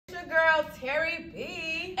Terri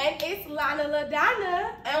B. And it's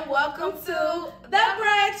Lana, And welcome to the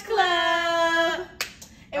Brunch Club.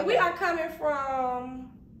 And we are coming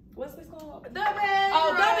from, what's this called? The bedroom.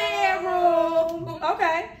 Oh, the bedroom.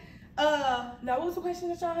 Okay. Now what was the question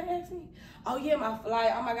that y'all had asked me? Oh yeah, my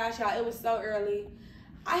flight. Oh my gosh, y'all, it was so early.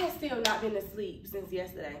 I had still not been to sleep since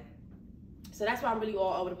yesterday. So that's why I'm really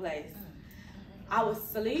all over the place. I was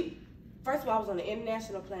asleep. First of all, I was on the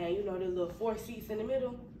international plane. You know, the little 4 seats in the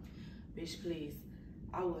middle. Bitch, please.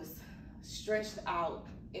 I was stretched out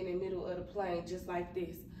in the middle of the plane just like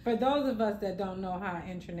this. For those of us that don't know how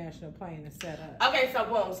an international plane is set up. Okay, so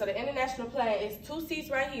boom. So the international plane is 2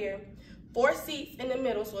 seats right here, 4 seats in the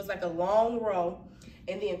middle, so it's like a long row,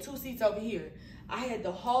 and then 2 seats over here. I had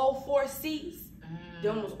the whole 4 seats.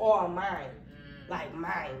 Them was all mine. Like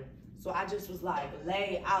mine. So I just was like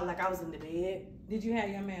laid out like I was in the bed. Did you have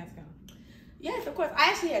your mask on? Yes, of course. I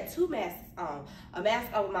actually had 2 masks on. A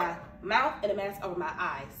mask over my mouth and a mask over my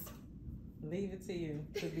eyes. Leave it to you.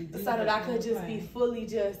 So that I could just be fully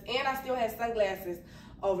just, and I still had sunglasses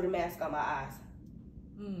over the mask on my eyes.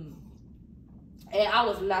 And I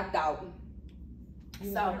was knocked out.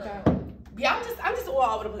 Yeah, I'm just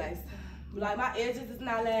all over the place. Like my edges is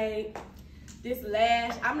not laid. This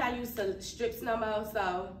lash, I'm not used to strips no more,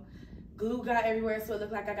 so glue got everywhere, so it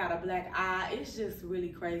looked like I got a black eye. It's just really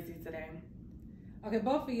crazy today. Okay,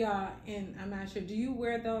 both of y'all, and I'm not sure, do you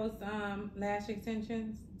wear those lash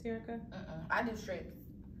extensions, Terica? I do strips.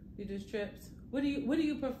 You do strips? What do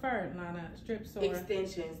you prefer, Lana? Strips or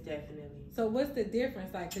extensions? Definitely. So what's the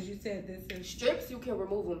difference? Like, because you said this is strips, you can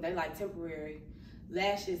remove them. They like temporary.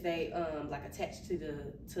 Lashes, they like attach to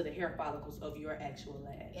the hair follicles of your actual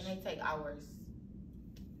lash. And they take hours.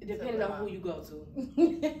 Depending on who you go to.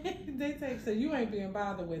 They take, so you ain't being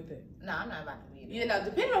bothered with it. No, I'm not about to be there. You know,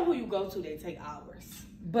 depending on who you go to, they take hours.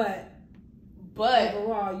 But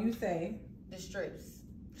overall, you say the strips.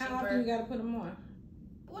 How often you gotta put them on?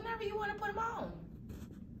 Whenever you want to put them on.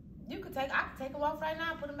 I could take them off right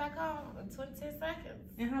now and put them back on in 10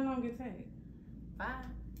 seconds. And how long it take? 5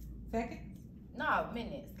 seconds? No,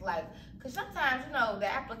 minutes. Like, cause sometimes, you know, the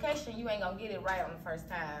application, you ain't gonna get it right on the first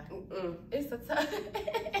time. It's a tough.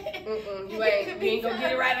 You ain't gonna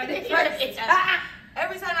get it right on the first time.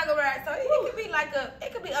 Every time I go right, so it could be like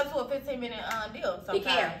it could be up to a 15-minute deal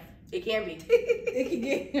sometimes. It can be. It can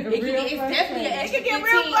get it's definitely an extra 15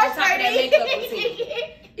 on top of that makeup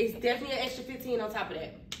routine. It's definitely an extra 15 on top of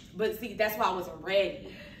that. But see, that's why I wasn't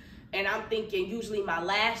ready. And I'm thinking usually my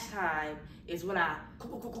last time is when I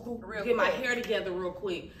get my hair together real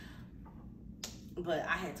quick. But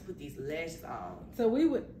I had to put these lashes on. So we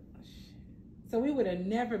would have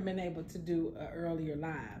never been able to do an earlier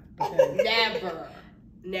live.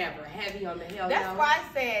 Never. Heavy on the hell. That's why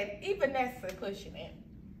I said even that's pushing it.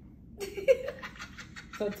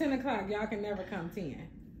 So 10 o'clock, y'all can never come 10.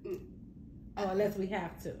 Oh, unless we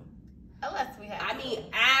have to. Unless we have to. I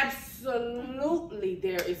mean, absolutely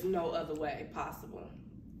there is no other way possible.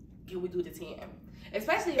 Can we do the 10?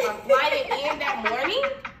 Especially if I'm flying in that morning.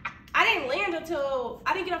 I didn't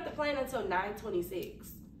get off the plane until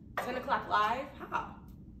 9:26. 10 o'clock live? How?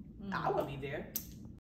 I won't be there.